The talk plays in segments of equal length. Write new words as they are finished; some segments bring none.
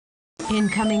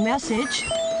Incoming message.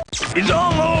 It's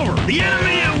all over. The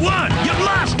enemy had won. You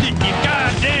lost it, you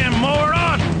goddamn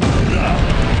moron.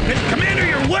 Commander,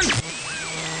 you're one.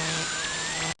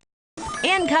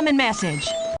 Incoming message.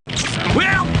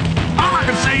 Well, all I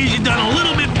can say is you've done a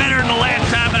little bit better than the last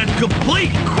time, but it's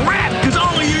complete crap, because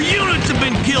all of your units have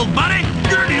been killed, buddy.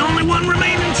 You're the only one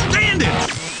remaining standing.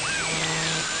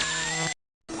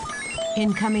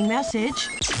 Incoming message.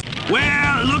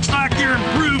 Well, it looks like you're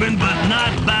improving, but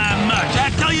not by much.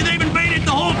 I tell you, they've invaded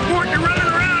the whole fort. They're running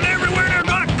around everywhere. They're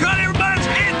gonna cut everybody's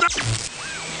heads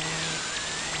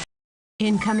off.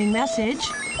 Incoming message.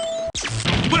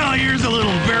 Well, here's a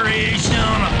little variation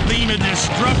on a theme of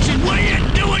destruction. What are you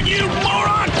doing, you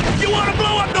moron? You want to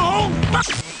blow up the whole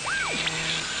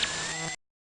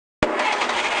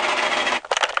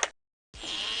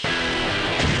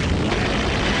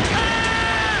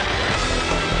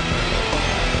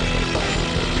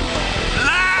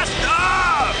Blast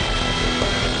off!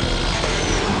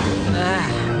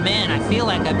 Man, I feel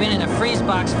like I've been in a freeze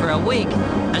box for a week.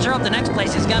 I sure hope the next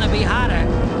place is gonna be hotter.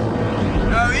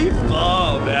 How you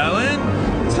fall, Alan?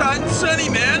 It's hot and sunny,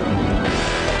 man.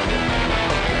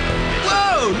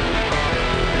 Whoa!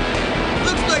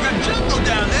 Looks like a jungle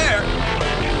down there.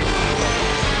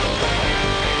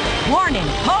 Warning,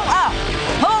 pull up!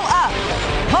 Pull up!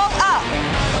 Pull up!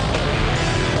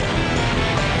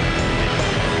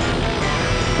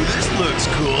 This looks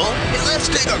cool. Hey, let's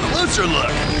take a closer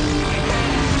look.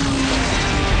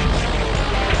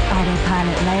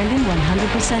 Autopilot landing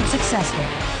 100% successful.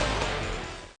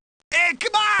 Hey,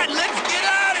 come on! Let's get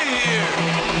out of here!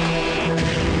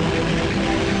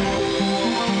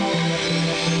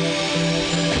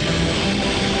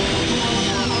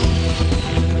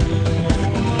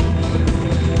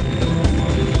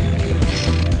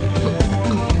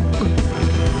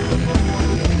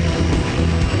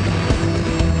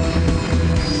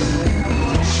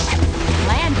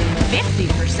 Landing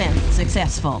 50%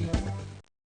 successful.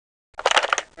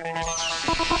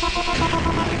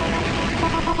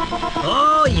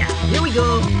 Oh yeah, here we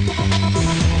go.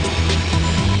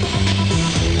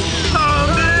 Oh,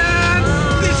 man!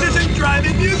 This isn't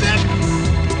driving music!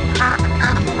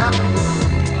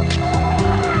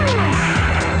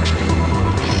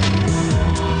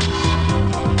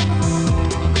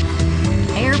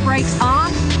 Air brakes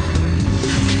on.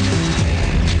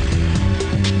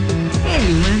 Hey,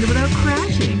 you landed without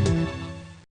crashing.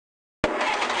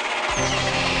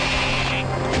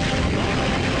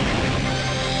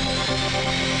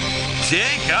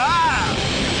 Take off!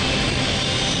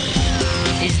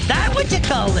 Is that what you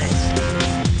call this?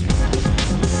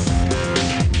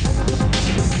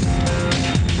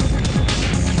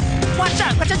 Watch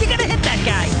out, you're gonna hit that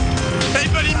guy. Hey,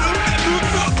 buddy, move.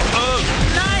 Oh.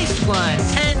 Nice one,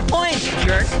 10 points,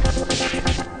 jerk.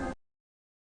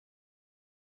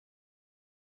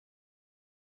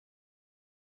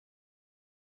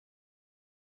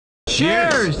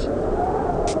 Cheers!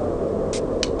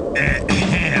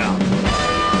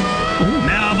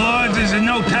 Now, boys, this is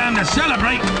no time to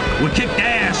celebrate. We kicked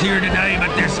ass here today,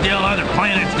 but there's still other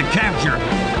planets to capture.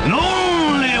 And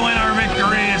only when our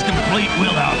victory is complete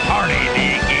will the party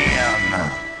begin.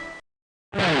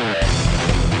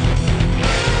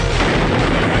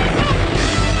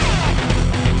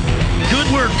 Good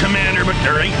work, Commander, but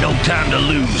there ain't no time to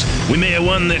lose. We may have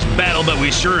won this battle, but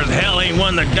we sure as hell ain't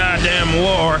won the goddamn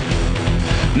war.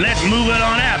 Let's move it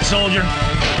on out, soldier.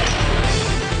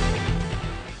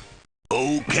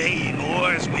 Okay,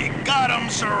 boys, we got them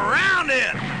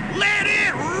surrounded. Let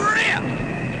it rip!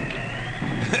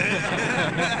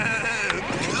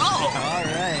 Oh. All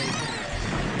right.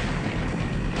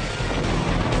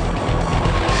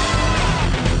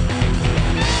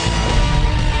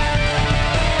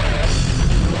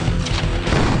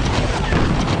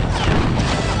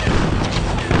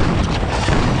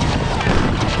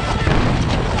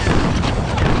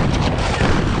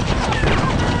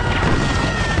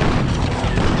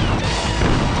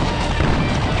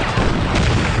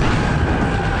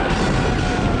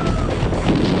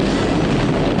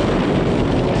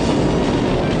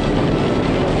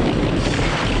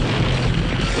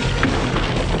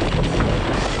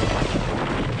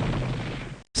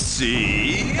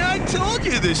 See? I told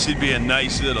you this should be a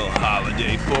nice little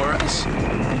holiday for us.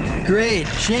 Great.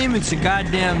 Shame it's so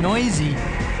goddamn noisy.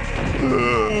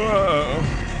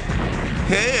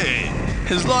 Hey,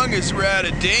 as long as we're out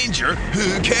of danger,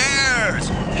 who cares?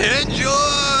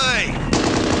 Enjoy!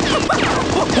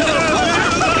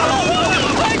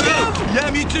 Yeah,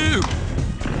 me too.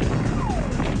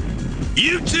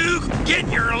 You two, get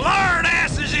your lard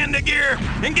asses into gear.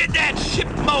 and get that ship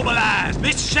mobilized.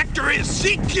 This sector is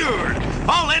secured.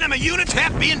 All enemy units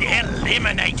have been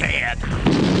eliminated.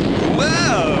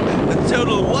 Wow, a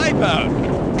total wipeout.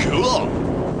 Cool.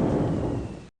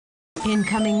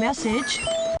 Incoming message.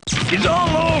 It's all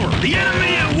over. The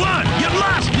enemy have won. You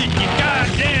lost it, you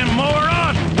goddamn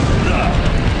moron.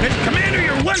 As Commander,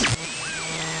 you're one.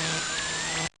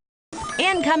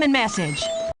 Incoming message.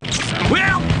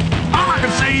 Well, all I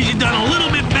can say is you've done a little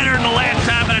bit better than the last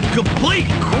time, but it's complete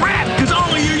crap, because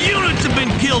all of your units have been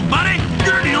killed, buddy.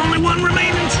 You're the only one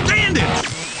remaining standing.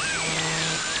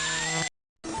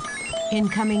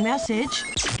 Incoming message.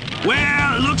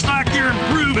 Well, it looks like you're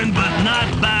improving, but not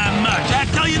by much. I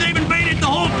tell you, they've invaded the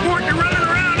whole fort. They're running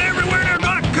around everywhere. They're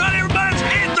gonna cut everybody's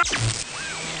heads off.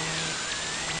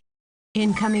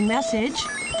 Incoming message.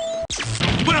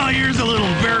 Well, here's a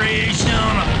little variation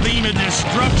on a theme of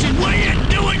destruction. What are you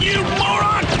doing, you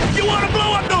moron? You want to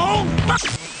blow up the whole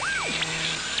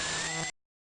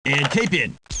and tape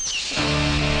in.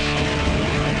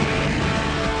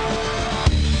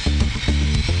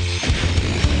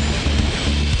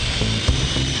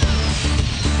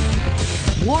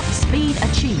 Warp speed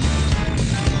achieved.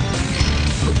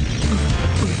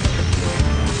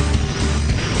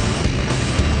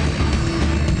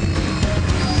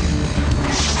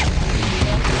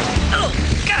 Oh,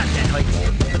 God, that hurts.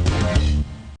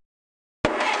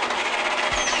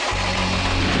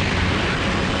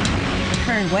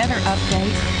 Current weather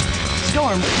update.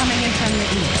 Storms coming in from the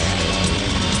east.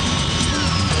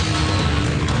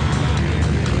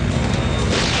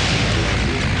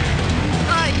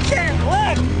 I can't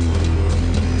look!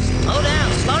 Slow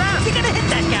down, slow down! You're gonna hit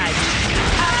that guy!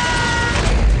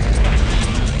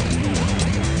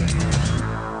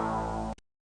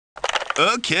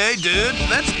 Okay, dude,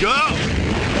 let's go.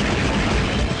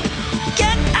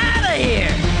 Get out of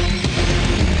here!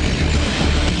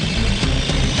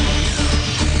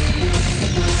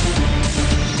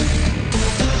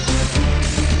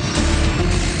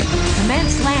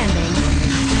 Commence landing.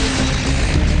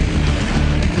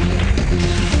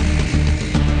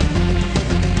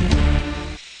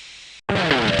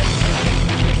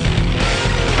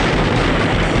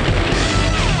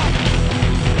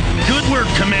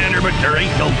 Commander, but there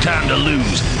ain't no time to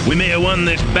lose. We may have won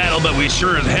this battle, but we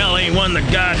sure as hell ain't won the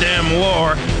goddamn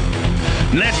war.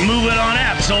 Let's move it on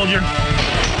out, soldier.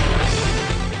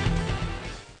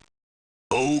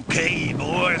 Okay,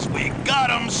 boys, we got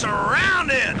them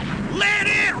surrounded. Let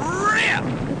it rip!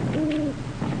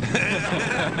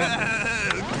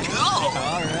 Go!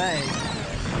 All right.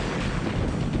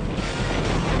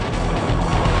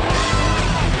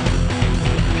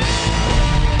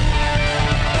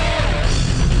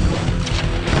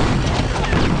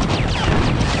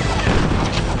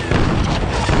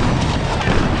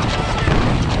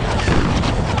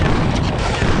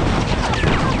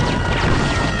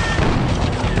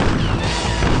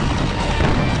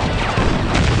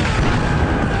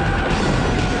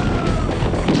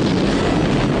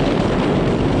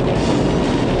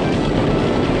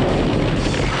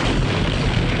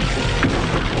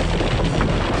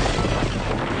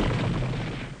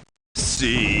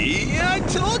 See, I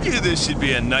told you this should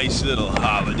be a nice little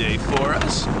holiday for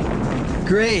us.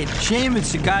 Great. Shame it's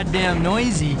so goddamn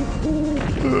noisy.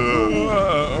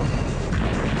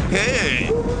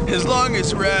 Hey, as long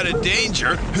as we're out of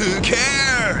danger, who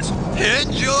cares?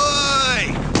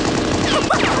 Enjoy!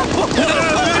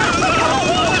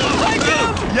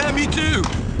 Yeah, me too.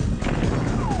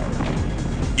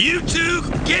 You two,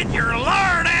 get your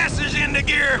lard asses into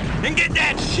gear and get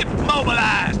that ship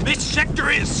mobilized. This sector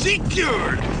is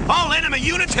secured. All enemy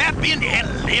units have been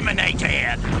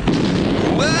eliminated.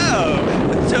 Wow,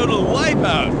 a total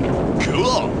wipeout.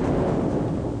 Cool.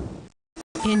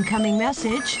 Incoming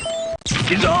message.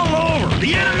 It's all over.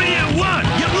 The enemy have won.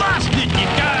 You lost it, you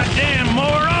goddamn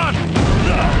moron.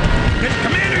 As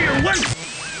Commander, you're one.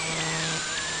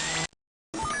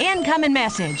 Incoming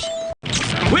message.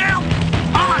 Well,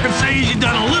 all I can say is you've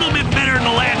done a little bit better than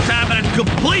the last time, but it's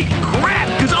complete crap,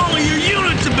 because all of your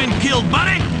units have been killed,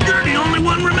 buddy. You're the only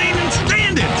one remaining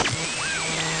standing.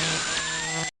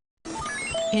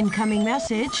 Incoming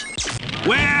message.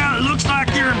 Well, it looks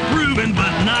like you're improving,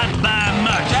 but not by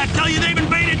much. I tell you, they've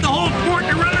invaded the whole fort.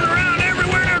 They're running around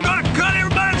everywhere. They're gonna cut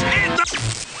everybody's heads off.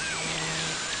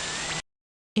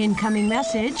 Incoming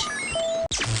message.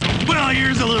 Well,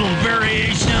 here's a little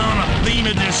variation on a theme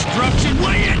of destruction.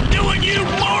 What are you doing, you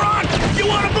moron? You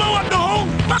want to blow up the whole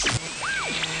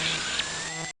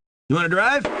You want to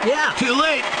drive? Yeah. Too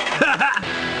late.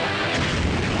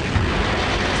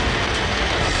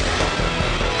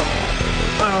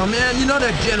 Oh man, you know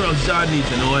that General Zod needs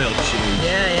an oil change.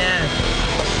 Yeah.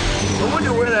 I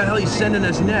wonder where the hell he's sending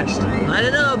us next. I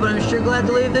don't know, but I'm sure glad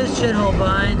to leave this shithole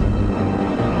behind.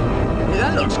 Hey,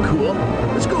 that looks cool.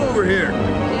 Let's go over here.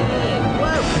 Okay,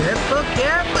 whoa, careful,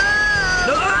 careful!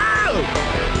 No!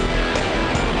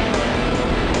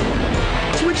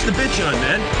 Switch the bitch on,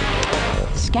 man.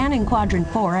 Scanning Quadrant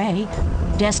 4A,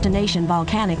 destination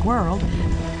volcanic world.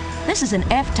 This is an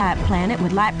F-type planet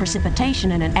with light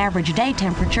precipitation and an average day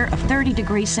temperature of 30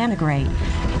 degrees centigrade.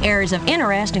 Areas of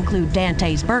interest include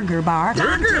Dante's Burger Bar.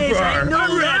 Burger bar!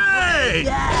 All right!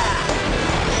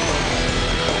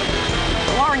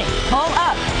 Warning, pull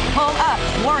up, pull up,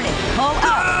 warning, pull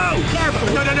up. Oh! Careful!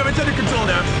 No, it's under control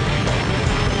now.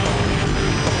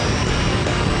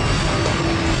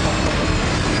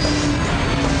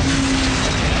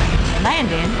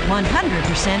 Landing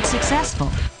 100% successful.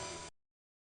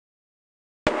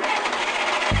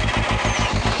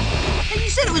 And you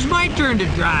said it was my turn to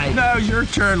drive. No, it was your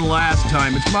turn last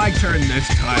time. It's my turn this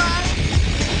time.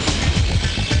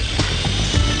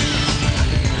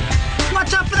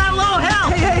 Watch out for that low hill!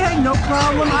 Hey, no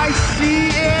problem. I see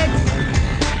it.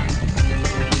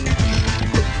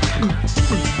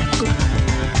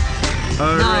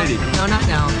 Alrighty. No, not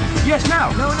now. Yes, now.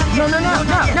 No. What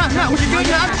you doing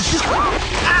now?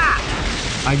 Ah!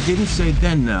 I didn't say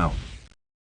then now.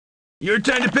 Your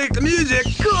turn to pick the music.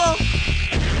 Cool.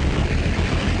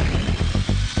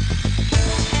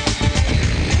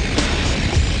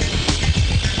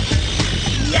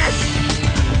 Yes!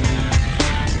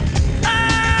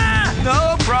 Ah!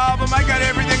 No problem. I got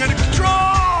everything under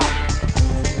control.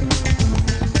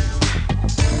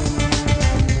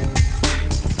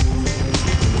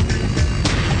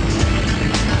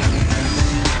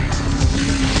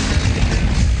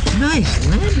 Nice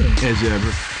landing. As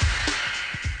ever.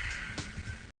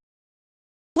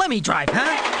 Let me drive,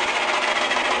 huh?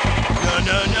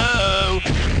 No.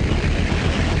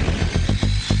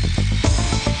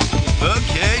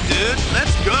 Okay, dude,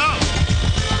 let's go.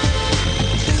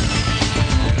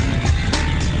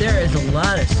 There is a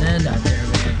lot of sand out there,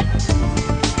 man.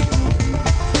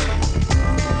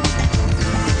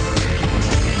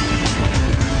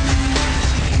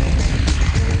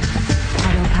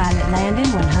 Autopilot landing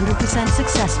 100%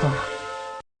 successful.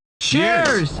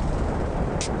 Cheers!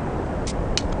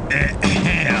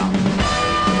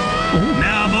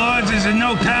 Now, boys, this is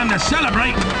no time to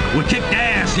celebrate. We kicked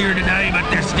ass here today, but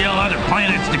there's still other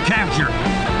planets to capture.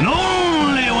 And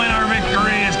only when our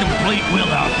victory is complete will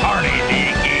the party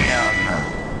begin.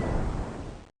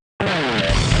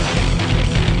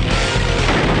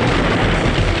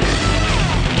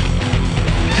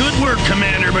 Good work,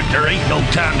 Commander, but there ain't no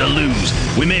time to lose.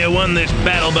 We may have won this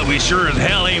battle, but we sure as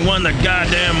hell ain't won the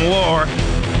goddamn war.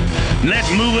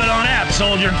 Let's move it on out,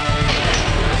 soldier.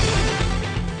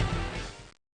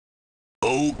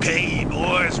 Okay,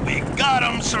 boys, we got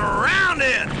them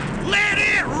surrounded. Let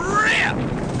it rip.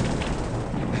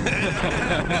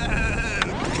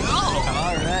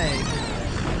 All right.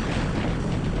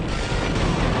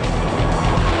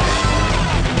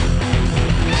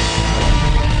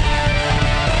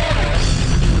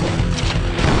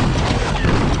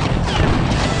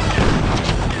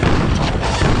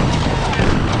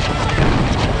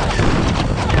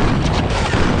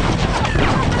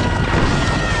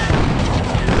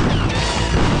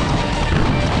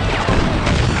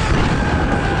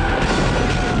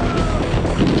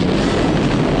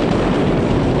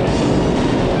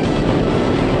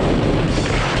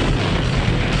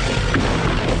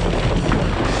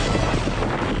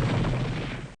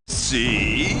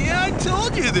 See, I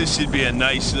told you this should be a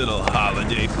nice little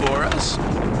holiday for us.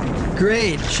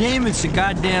 Great. Shame it's so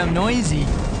goddamn noisy.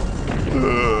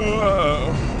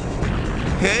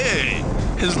 Hey,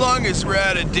 as long as we're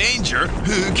out of danger,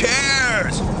 who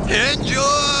cares?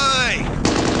 Enjoy!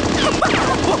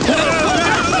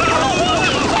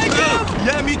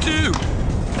 Yeah, me too.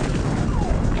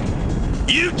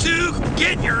 You two,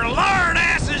 get your lard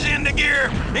asses into gear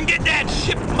and get that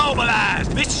ship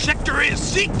mobilized. This sector is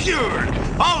secured.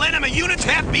 All enemy units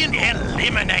have been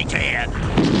eliminated.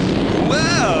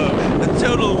 Wow, a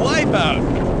total wipeout.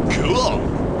 Cool.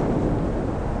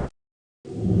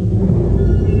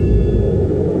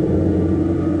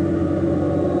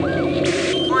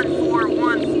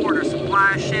 to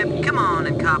supply ship. Come on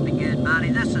and copy good, buddy.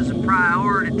 This is a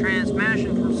priority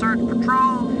transmission from Search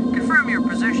Patrol. Confirm your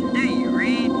position. Do you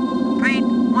read? Repeat.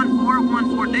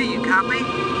 1414. Do you copy?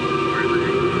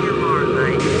 Relay. MR,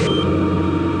 mate.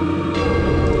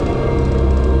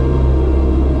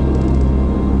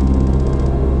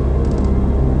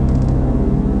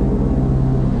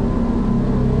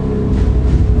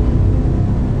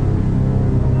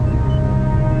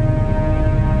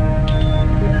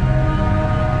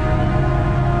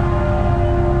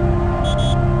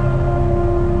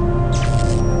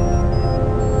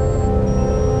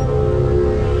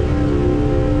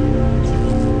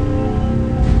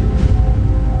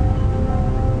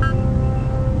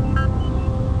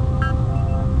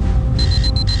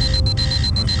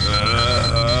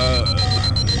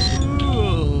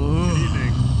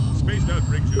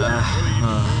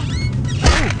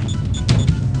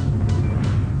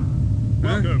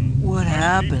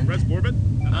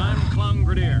 happened? I'm Clung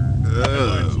Grenadier.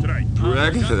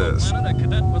 Breakfast. A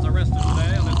cadet was arrested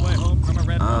today on his way home from a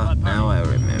red Now I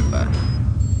remember.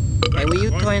 Hey, will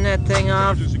you turn that thing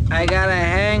off? I got a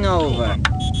hangover.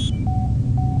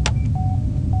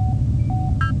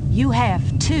 You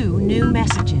have 2 new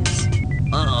messages.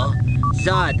 Uh-oh.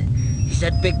 Zod. He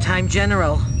said big time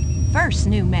general. First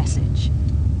new message.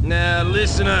 Now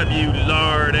listen up, you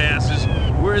lard asses.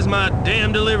 Where's my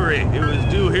damn delivery? It was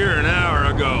due here an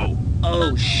hour ago.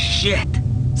 Oh, shit.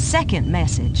 Second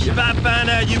message. If I find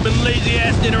out you've been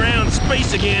lazy-assing around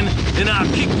space again, then I'll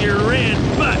kick your red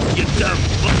butt, you dumb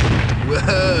fuck.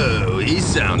 Whoa, he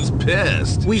sounds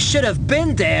pissed. We should have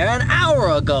been there an hour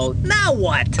ago. Now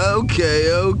what?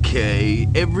 Okay.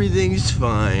 Everything's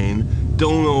fine.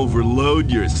 Don't overload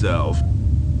yourself.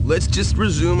 Let's just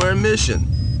resume our mission.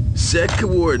 Set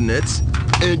coordinates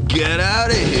and get out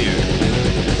of here.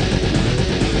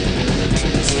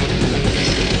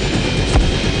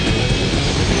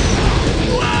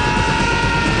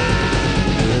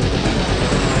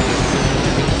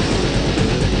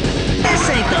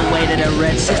 To the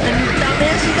red system, you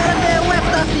dumbass. You gotta bear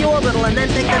left off the orbital and then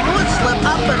take the north slip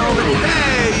up and over the...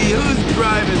 Hey, who's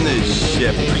driving this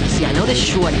ship? See, I know this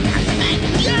shorty.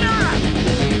 Get up!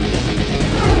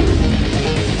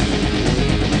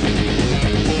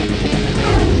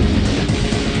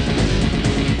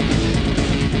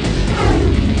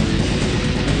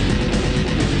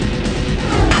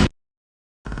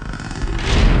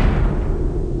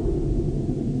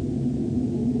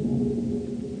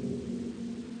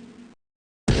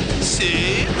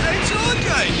 See? I told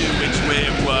you I knew which way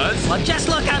it was. Well, just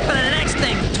look out for the next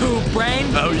thing, tube brain.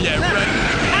 Oh, yeah, right.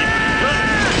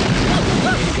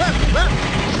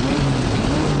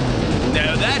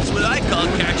 Now that's what I call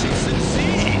catching some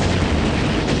seed.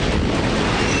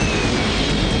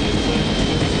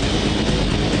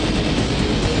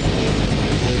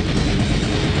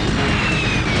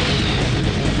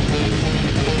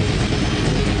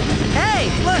 Hey,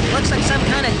 look, looks like some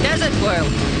kind of desert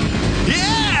world.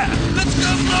 Yeah! Let's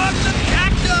go blow up some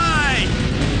cacti!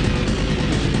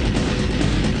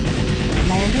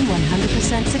 Landing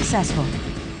 100% successful.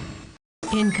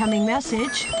 Incoming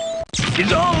message.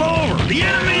 It's all over. The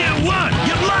enemy had won.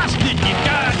 You lost it, you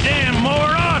goddamn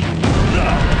moron.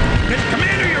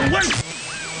 Commander, you're one.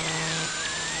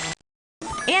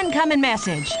 Incoming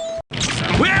message.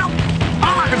 Well,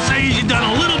 all I can say is you've done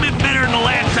a little bit better than the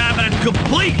last time, but it's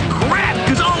complete crap,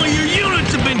 because all of your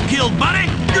units have been killed, buddy.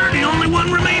 You're the only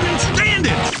one remaining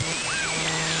standing.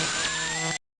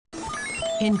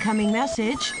 Incoming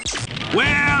message.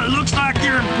 Well, it looks like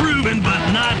you're improving,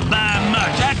 but not by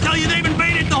much. I tell you, they've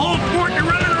invaded the whole fort. They're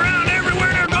running around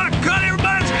everywhere. They're going to cut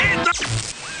everybody's heads off.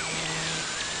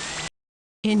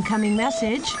 Incoming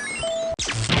message.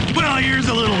 Well, here's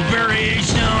a little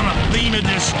variation on a theme of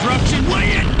destruction. What are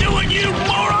you doing, you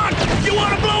moron? You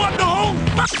want to blow up the whole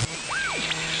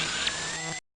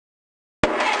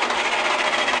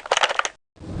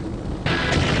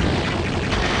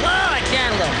Whoa, I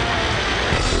can't look.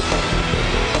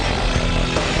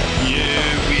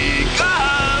 Here we go!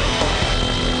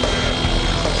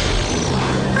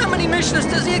 How many missions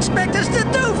does he expect us to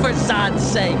do, for Zod's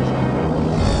sake?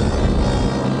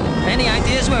 Any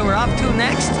ideas where we're off to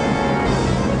next?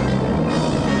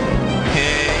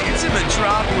 Hey, it's a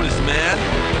metropolis, man.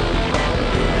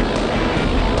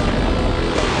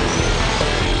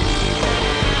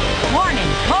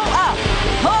 Warning, pull up!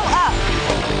 Pull up!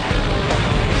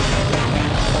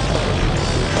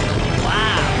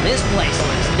 Wow, this place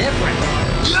looks different.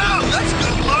 Yo, let's go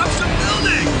blow up some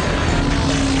buildings!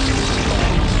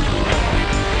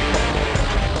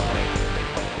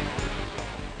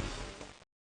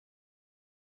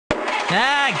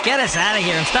 Get us out of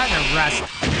here. I'm starting to rust.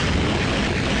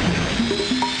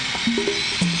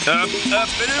 Up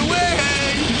and away!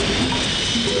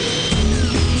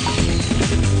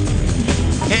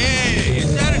 Hey, is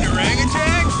that an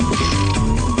orangutan?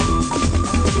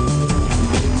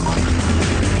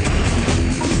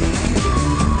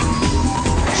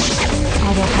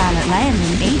 Autopilot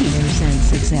landing 80%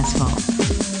 successful.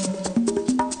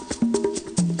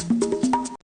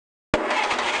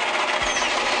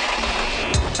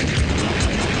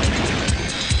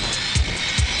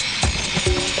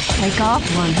 Takeoff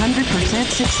 100%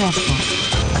 successful.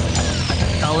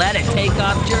 I'll let it take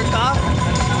off, jerk off.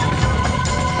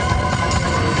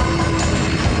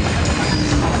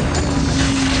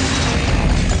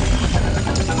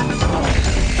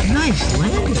 Nice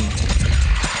landing.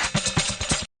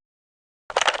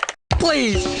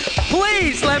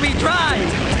 Please let me drive.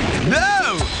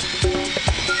 No!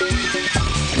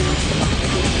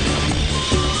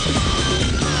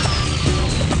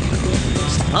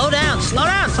 Slow down, slow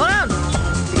down, slow down!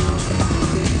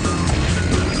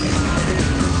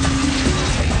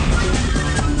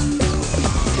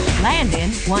 Landing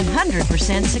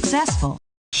 100% successful.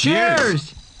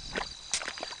 Cheers!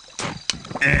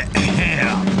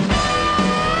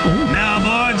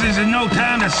 Now, boys, this is no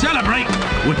time to celebrate.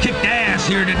 We kicked ass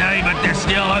here today, but there's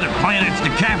still other planets to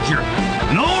capture.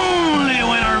 And only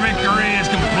when our victory is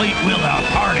complete will the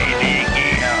party begin.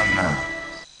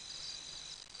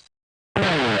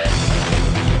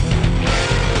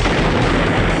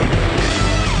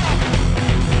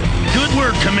 Good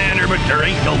work, Commander, but there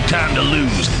ain't no time to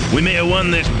lose. We may have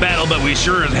won this battle, but we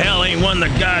sure as hell ain't won the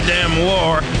goddamn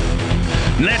war.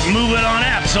 Let's move it on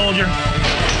out, soldier.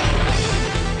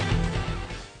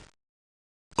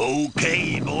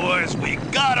 Okay, boys, we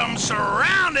got them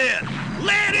surrounded.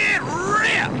 Let it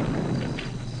rip.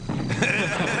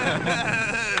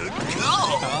 Go.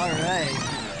 All right.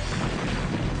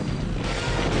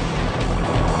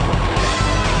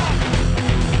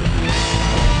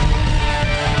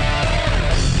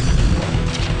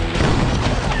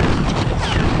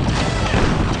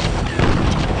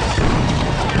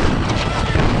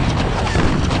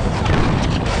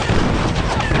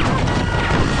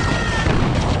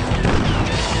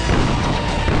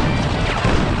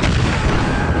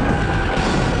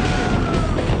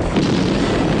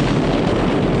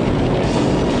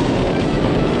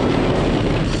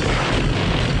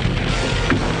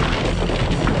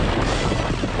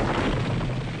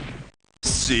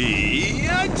 See,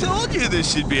 I told you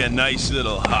this should be a nice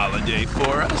little holiday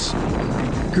for us.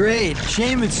 Great.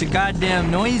 Shame it's so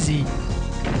goddamn noisy.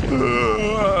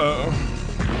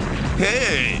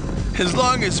 Hey, as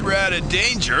long as we're out of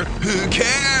danger, who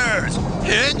cares?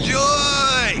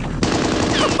 Enjoy!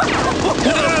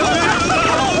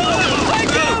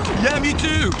 Yeah, me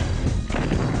too.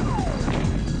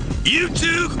 You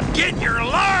two, get your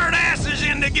lard asses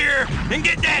into gear and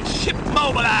get that ship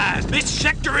mobilized. This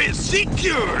sector is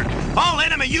secured. All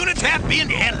enemy units have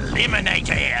been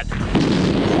eliminated.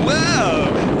 Wow,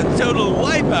 a total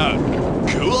wipeout.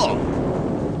 Cool.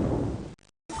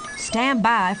 Stand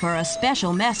by for a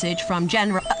special message from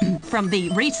from the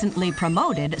recently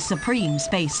promoted Supreme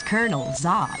Space Colonel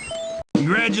Zod.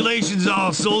 Congratulations,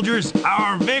 all soldiers.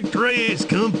 Our victory is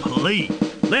complete.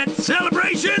 Let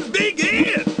celebrations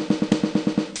begin.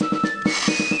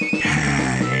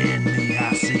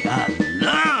 I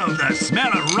love the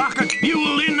smell of rocket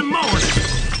fuel in the morning.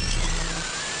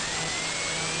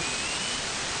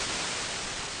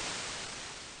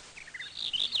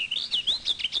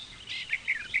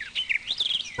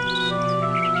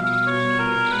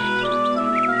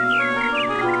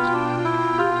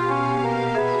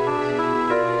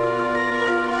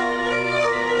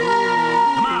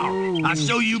 Come on, I'll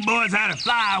show you boys how to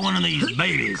fly one of these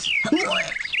babies.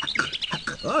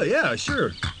 Oh, yeah,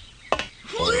 sure.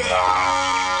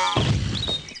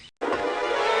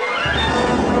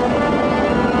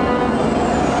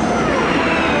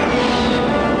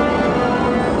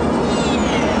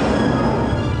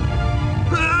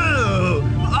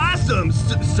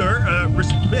 Sir,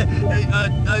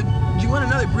 do you want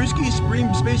another brewski,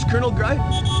 Supreme Space Colonel guy?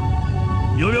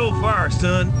 You'll go far,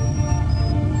 son.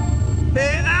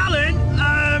 Hey, Alan,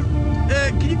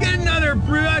 can you get another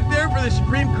brew out there for the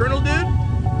Supreme Colonel, dude?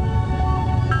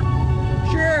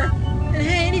 Sure. And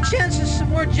hey, any chance of some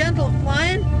more gentle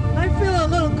flying? I feel a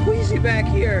little queasy back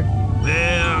here.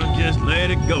 Well, just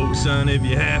let it go, son, if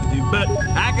you have to. But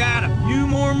I got a few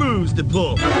more moves to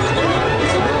pull.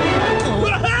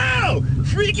 Wow!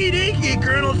 Freaky dinky,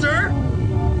 Colonel, sir!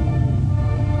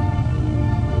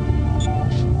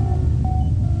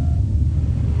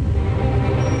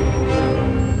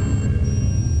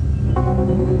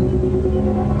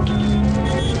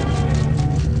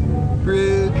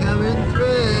 Brew coming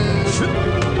through.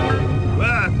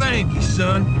 Well, thank you,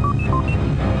 son.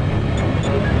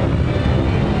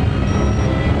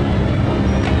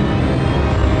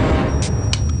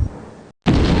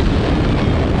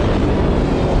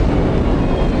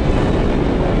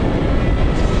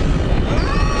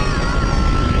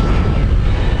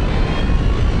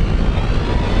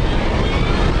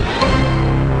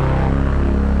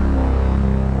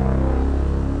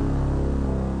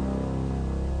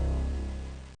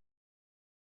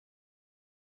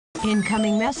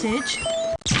 Incoming message.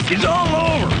 It's all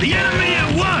over. The enemy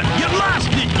have won. You lost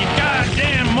it, you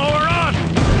goddamn moron.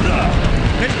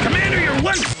 Commander, you're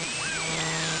one.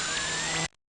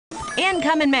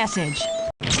 Incoming message.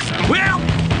 Well,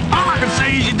 all I can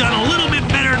say is you've done a little bit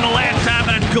better than the last time,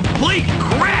 but it's complete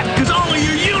crap, because all of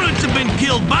your units have been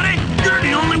killed, buddy. You're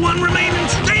the only one remaining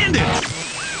standing.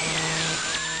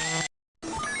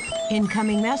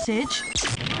 Incoming message.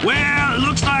 Well, it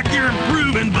looks like you're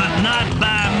improving, but not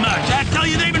by much. I tell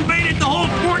you, they've invaded the whole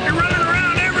fort. They're running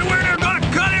around everywhere. They're gonna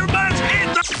cut everybody's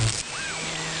heads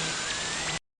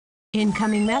off.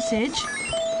 Incoming message.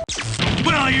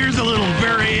 Well, here's a little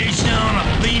variation on a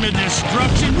theme of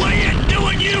destruction. What are you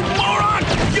doing, you moron?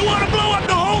 You want to blow up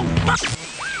the whole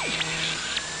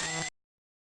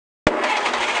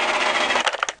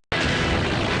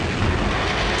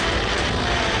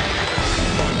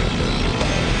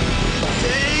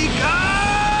Take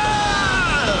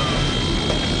off!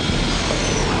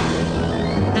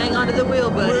 Hang on to the wheel,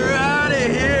 buddy. We're out of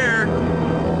here.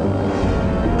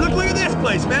 Look at this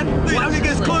place, man. Look, I'm gonna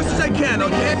get as close as I can,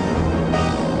 okay?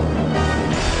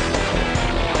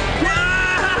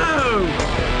 Whoa!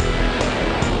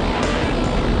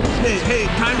 Hey,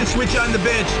 time to switch on the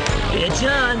bitch. Bitch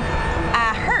on.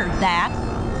 I heard that.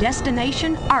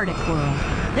 Destination Arctic World.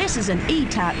 This is an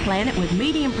E-type planet with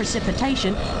medium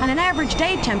precipitation and an average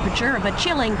day temperature of a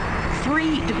chilling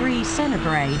 3 degrees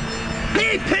centigrade.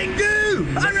 Hey,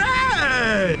 Pingu! All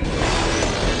right!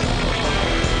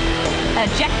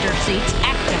 Ejector seats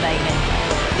activated.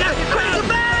 Yeah, crazy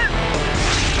man!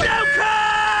 No come!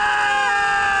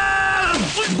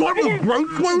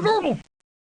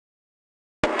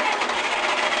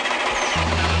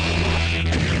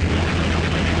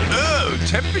 Oh,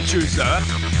 temperature's up.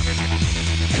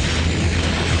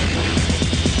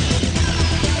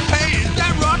 Hey, is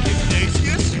that rocket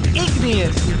Ignatius?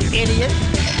 Igneous, you idiot.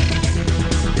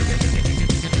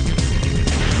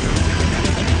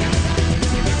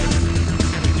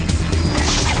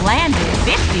 Landed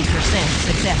 50%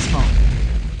 successful.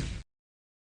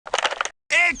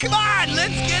 Hey, come on,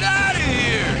 let's get out of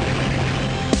here!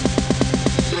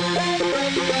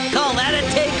 Call that a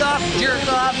takeoff, jerk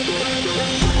off.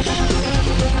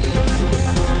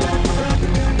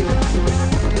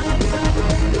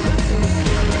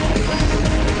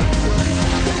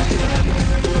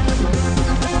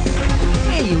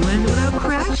 Hey, you went without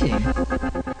crashing.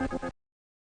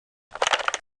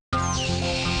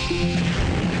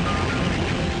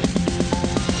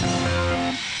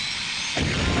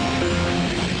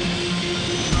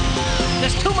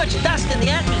 There's too much dust in the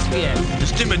atmosphere.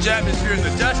 There's too much atmosphere in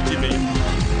the dust, you mean?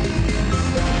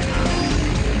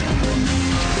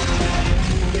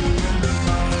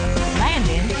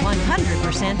 Landing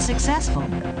 100% successful.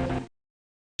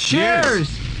 Cheers!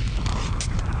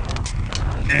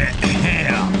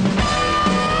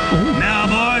 Now,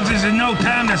 boys, this is no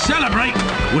time to celebrate.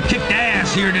 We kicked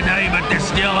ass here today, but there's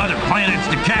still other planets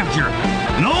to capture.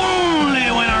 And only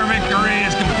when our victory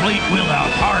is complete will our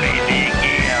party begin.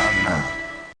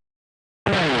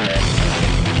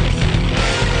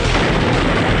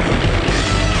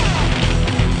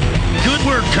 Good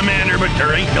work, Commander, but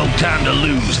there ain't no time to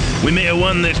lose. We may have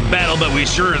won this battle, but we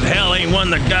sure as hell ain't won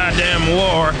the goddamn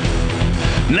war.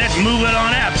 Let's move it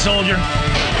on out, soldier.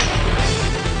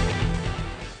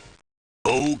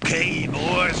 Okay,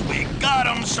 boys, we got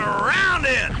them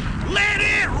surrounded. Let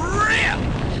it rip!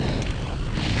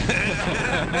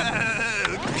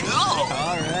 Go!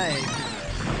 All right.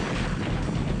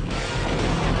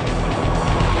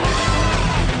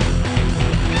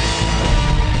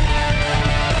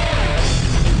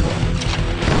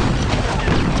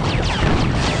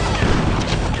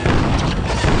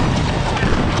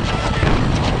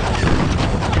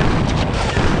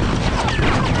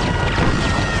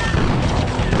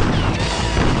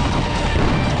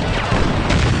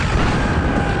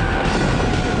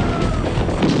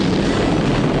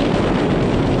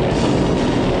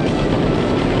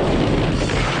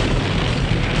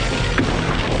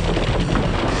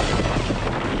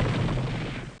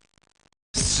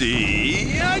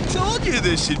 See, I told you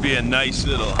this should be a nice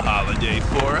little holiday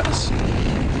for us.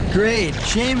 Great.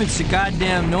 Shame it's so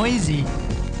goddamn noisy.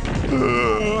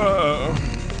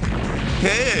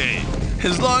 Hey,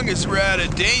 as long as we're out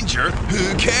of danger,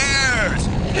 who cares?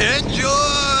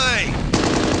 Enjoy!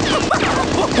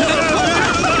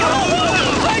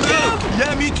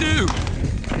 Yeah, me too.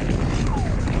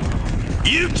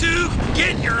 You two,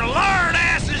 get your lard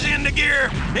asses into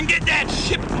gear and get that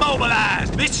ship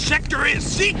mobilized. This sector is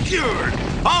secured.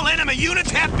 All enemy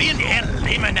units have been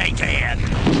eliminated.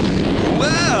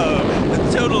 Wow, a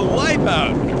total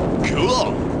wipeout.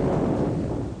 Cool.